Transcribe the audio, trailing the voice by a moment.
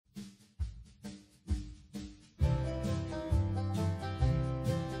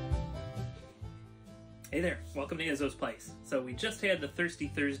Hey there, welcome to Izzo's Place. So we just had the Thirsty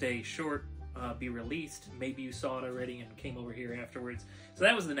Thursday short be released. Maybe you saw it already and came over here afterwards. So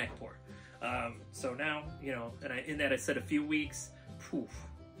that was the neck pour. So now, you know, and in that I said a few weeks,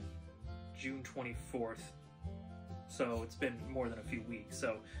 June 24th. So it's been more than a few weeks.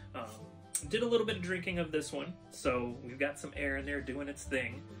 So did a little bit of drinking of this one. So we've got some air in there doing its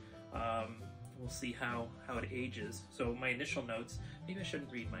thing. We'll see how it ages. So my initial notes, maybe I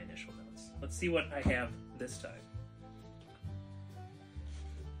shouldn't read my initial notes. Let's see what I have this time.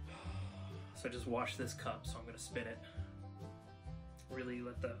 So I just washed this cup, so I'm gonna spin it. Really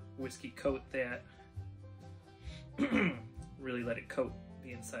let the whiskey coat that. Really let it coat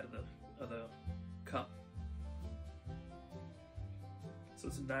the inside of the cup. So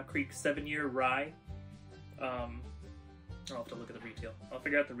it's a Knob Creek 7-year rye. I'll have to look at the retail. I'll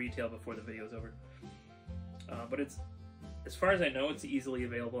figure out the retail before the video's over. But it's, as far as I know, it's easily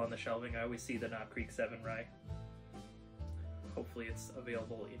available on the shelving. I always see the Knob Creek 7 rye. Hopefully it's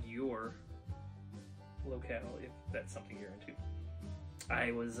available in your locale if that's something you're into.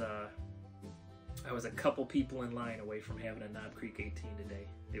 I was a couple people in line away from having a Knob Creek 18 today.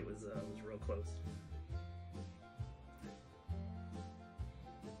 It was real close.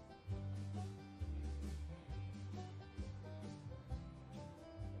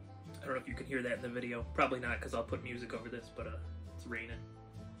 I don't know if you can hear that in the video. Probably not, because I'll put music over this, but it's raining.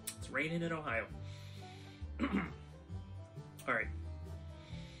 It's raining in Ohio. Alright.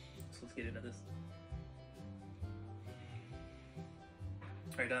 So let's get into this.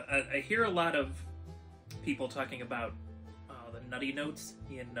 Alright, I hear a lot of people talking about the nutty notes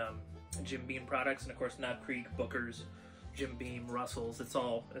in Jim Beam products, and of course Knob Creek, Booker's, Jim Beam, Russell's, it's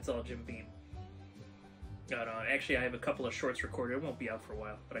all Jim Beam. Actually, I have a couple of shorts recorded. It won't be out for a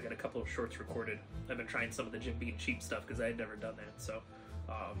while, but I got a couple of shorts recorded. I've been trying some of the Jim Beam cheap stuff because I had never done that. So,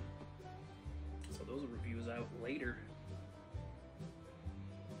 so those reviews out later.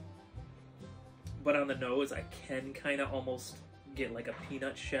 But on the nose, I can kind of almost get like a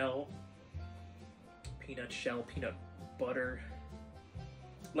peanut shell, peanut butter,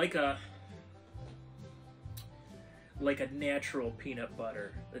 like a natural peanut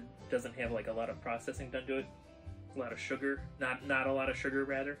butter that doesn't have like a lot of processing done to it, a lot of sugar, not a lot of sugar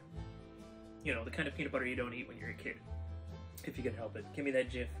rather. You know, the kind of peanut butter you don't eat when you're a kid, if you can help it. Give me that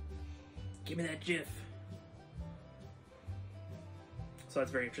Jif. Give me that Jif. So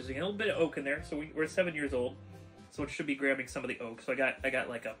that's very interesting. A little bit of oak in there. So we're 7 years old, so it should be grabbing some of the oak. So I got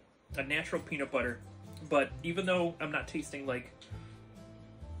like a natural peanut butter, but even though I'm not tasting like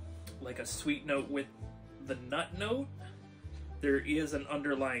a sweet note with the nut note, there is an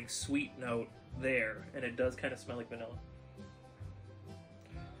underlying sweet note there, and it does kind of smell like vanilla.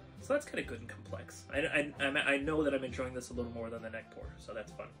 So that's kind of good and complex. I know that I'm enjoying this a little more than the neck pour, so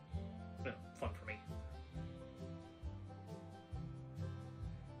that's fun. Yeah, fun for me.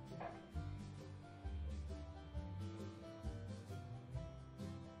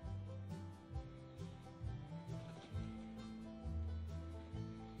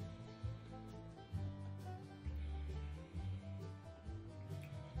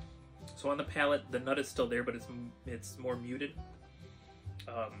 So on the palate, the nut is still there, but it's more muted.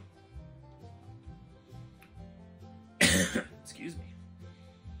 Excuse me.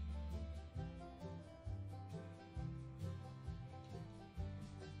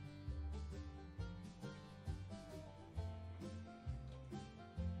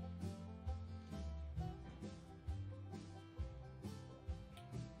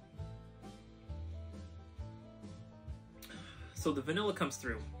 So the vanilla comes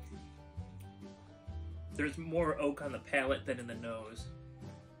through. There's more oak on the palate than in the nose.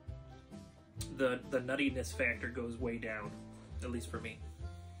 The nuttiness factor goes way down, at least for me.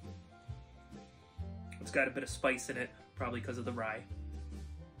 It's got a bit of spice in it, probably because of the rye.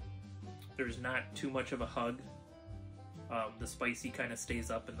 There's not too much of a hug. The spicy kind of stays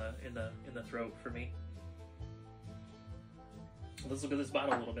up in the throat for me. Let's look at this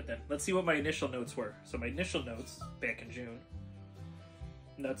bottle a little bit then. Let's see what my initial notes were. So my initial notes back in June: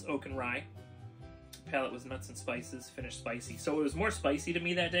 nuts, oak, and rye. Palate was nuts and spices, finished spicy. So it was more spicy to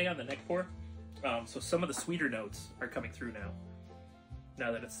me that day on the neck pour. So some of the sweeter notes are coming through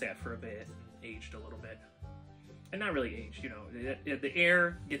now that it's sat for a bit and aged a little bit. And not really aged, you know. The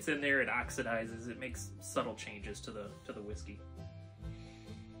air gets in there, it oxidizes, it makes subtle changes to the whiskey.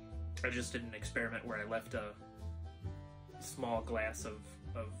 I just did an experiment where I left a small glass of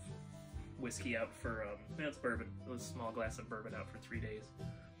whiskey out for, it's bourbon. It was a small glass of bourbon out for 3 days.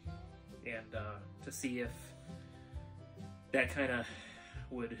 And to see if that kind of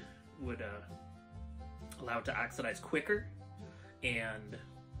would allow it to oxidize quicker, and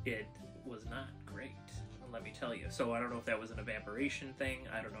it was not great, let me tell you. So I don't know if that was an evaporation thing.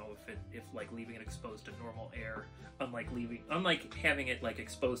 I don't know if like leaving it exposed to normal air, unlike having it like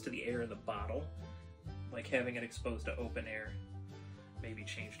exposed to the air in the bottle, like having it exposed to open air maybe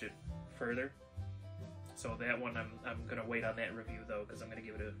changed it further. So that one I'm gonna wait on that review though, because I'm gonna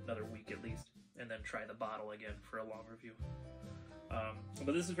give it another week at least, and then try the bottle again for a long review.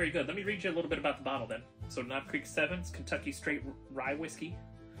 But this is very good. Let me read you a little bit about the bottle then. So Knob Creek 7's Kentucky Straight Rye Whiskey.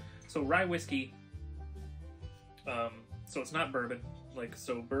 So rye whiskey, so it's not bourbon. Like,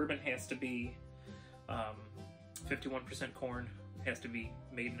 so bourbon has to be 51% corn, has to be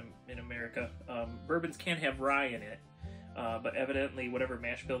made in America. Bourbons can have rye in it, but evidently whatever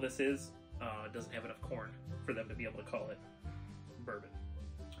mash bill this is, doesn't have enough corn for them to be able to call it bourbon.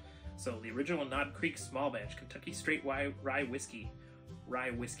 So the original Knob Creek small batch Kentucky Straight Rye Whiskey,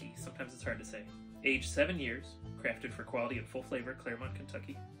 sometimes it's hard to say. Aged 7 years, crafted for quality and full flavor, Claremont,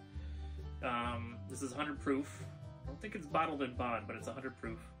 Kentucky. This is 100 proof. I don't think it's bottled in bond, but it's 100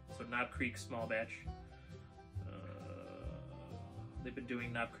 proof. So Knob Creek small batch. They've been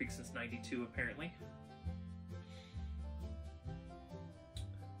doing Knob Creek since '92 apparently.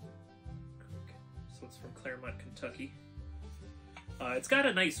 So it's from Claremont, Kentucky. It's got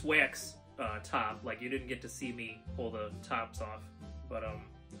a nice wax top. Like, you didn't get to see me pull the tops off, but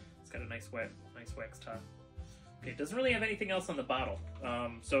it's got a nice wax top. Okay, it doesn't really have anything else on the bottle,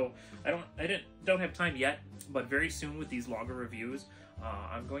 so I don't have time yet. But very soon with these longer reviews,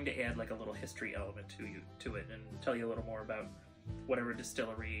 I'm going to add like a little history element to it and tell you a little more about whatever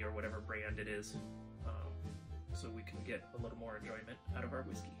distillery or whatever brand it is, so we can get a little more enjoyment out of our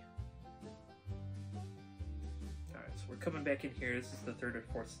whiskey. All right, so we're coming back in here. This is the third or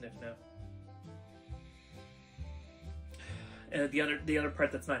fourth sniff now. And the other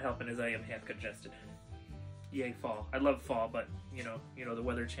part that's not helping is I am half congested. Yay, fall. I love fall, but you know the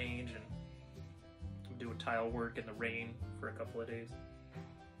weather change, and I'm doing tile work in the rain for a couple of days.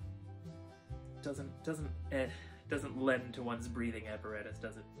 Doesn't lend to one's breathing apparatus,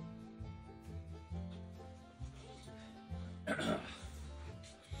 does it?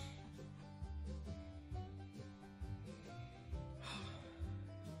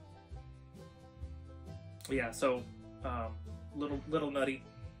 Yeah, so little nutty,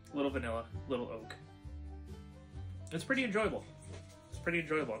 little vanilla, little oak. It's pretty enjoyable.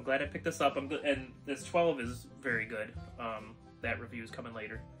 I'm glad I picked this up. And this 12 is very good. That review is coming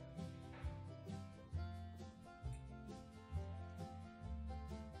later.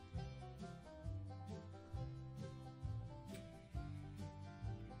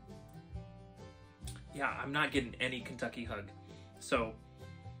 Yeah, I'm not getting any Kentucky hug. So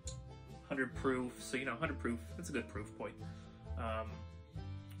 100 proof. So 100 proof. That's a good proof point.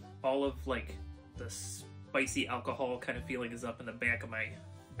 All of like the spicy alcohol kind of feeling is up in the back of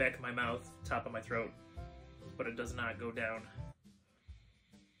my mouth, top of my throat, but it does not go down.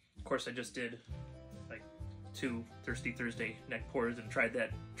 Of course, I just did like 2 Thirsty Thursday neck pours and tried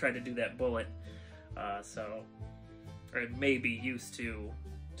to do that bullet, so I may be used to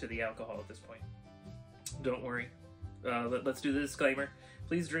the alcohol at this point. Don't worry. Let's do the disclaimer.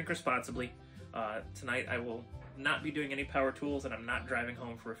 Please drink responsibly. Tonight I will not be doing any power tools, and I'm not driving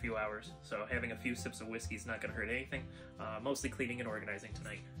home for a few hours, so having a few sips of whiskey is not going to hurt anything. Mostly cleaning and organizing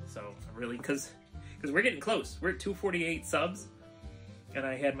tonight. So really, because we're getting close. We're at 248 subs, and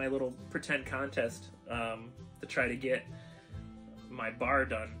I had my little pretend contest to try to get my bar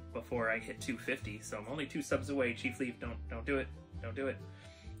done before I hit 250. So I'm only 2 subs away. Chief Leaf, don't do it.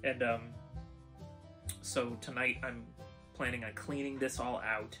 And so tonight I'm planning on cleaning this all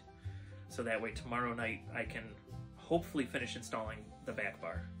out, so that way tomorrow night I can hopefully finish installing the back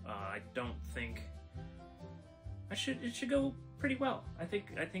bar. I don't think it should go pretty well. I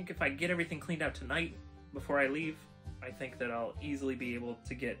think if I get everything cleaned out tonight before I leave, I think that I'll easily be able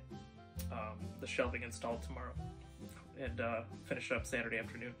to get the shelving installed tomorrow and finish it up Saturday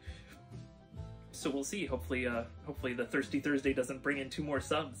afternoon. So we'll see. Hopefully the Thirsty Thursday doesn't bring in 2 more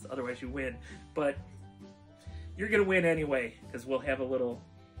subs. Otherwise, you win. But you're gonna win anyway, because we'll have a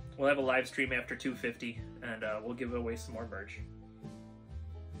live stream after 250, and we'll give away some more merch.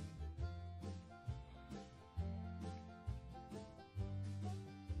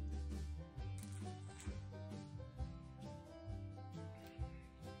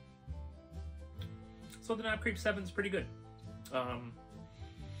 So the Knob Creek 7 is pretty good.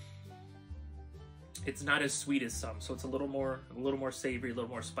 It's not as sweet as some, so it's a little more savory, a little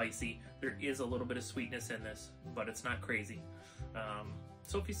more spicy. There is a little bit of sweetness in this, but it's not crazy.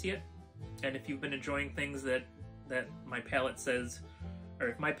 So if you see it, and if you've been enjoying things that my palate says, or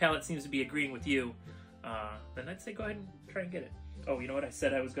if my palate seems to be agreeing with you, then I'd say go ahead and try and get it. Oh, you know what? I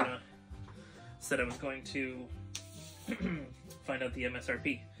said I was gonna said I was going to find out the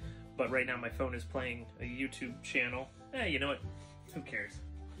MSRP. But right now my phone is playing a YouTube channel. You know what? Who cares?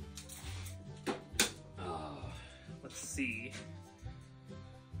 Let's see.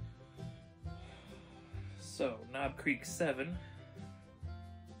 So, Knob Creek 7.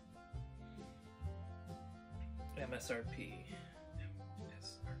 MSRP.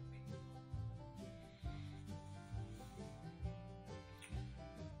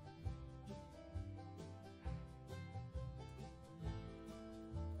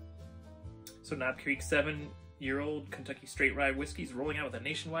 So Knob Creek 7-year-old Kentucky Straight Rye whiskey is rolling out with a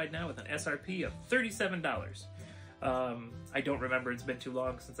nationwide now with an SRP of $37. I don't remember. It's been too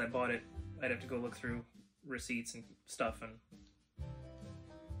long since I bought it. I'd have to go look through receipts and stuff, and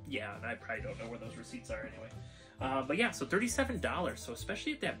yeah, and I probably don't know where those receipts are anyway. But yeah, so $37. So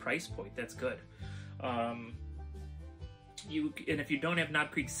especially at that price point, that's good. And if you don't have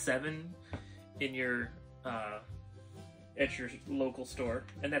Knob Creek 7 in your at your local store,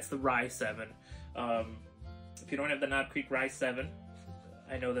 and that's the Rye 7. If you don't have the Knob Creek Rye 7,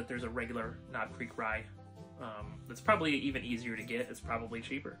 I know that there's a regular Knob Creek Rye that's probably even easier to get. It's probably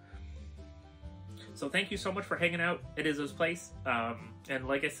cheaper. So thank you so much for hanging out at Izzo's place. And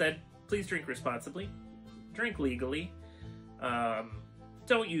like I said, please drink responsibly. Drink legally.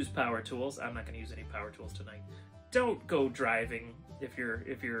 Don't use power tools. I'm not going to use any power tools tonight. Don't go driving if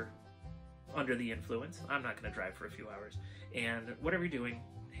you're under the influence. I'm not going to drive for a few hours. And whatever you're doing,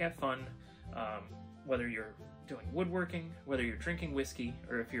 have fun. Whether you're doing woodworking, whether you're drinking whiskey,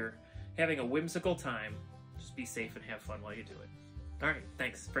 or if you're having a whimsical time, just be safe and have fun while you do it. All right,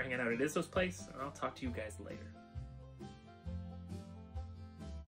 thanks for hanging out at Izzo's place, and I'll talk to you guys later.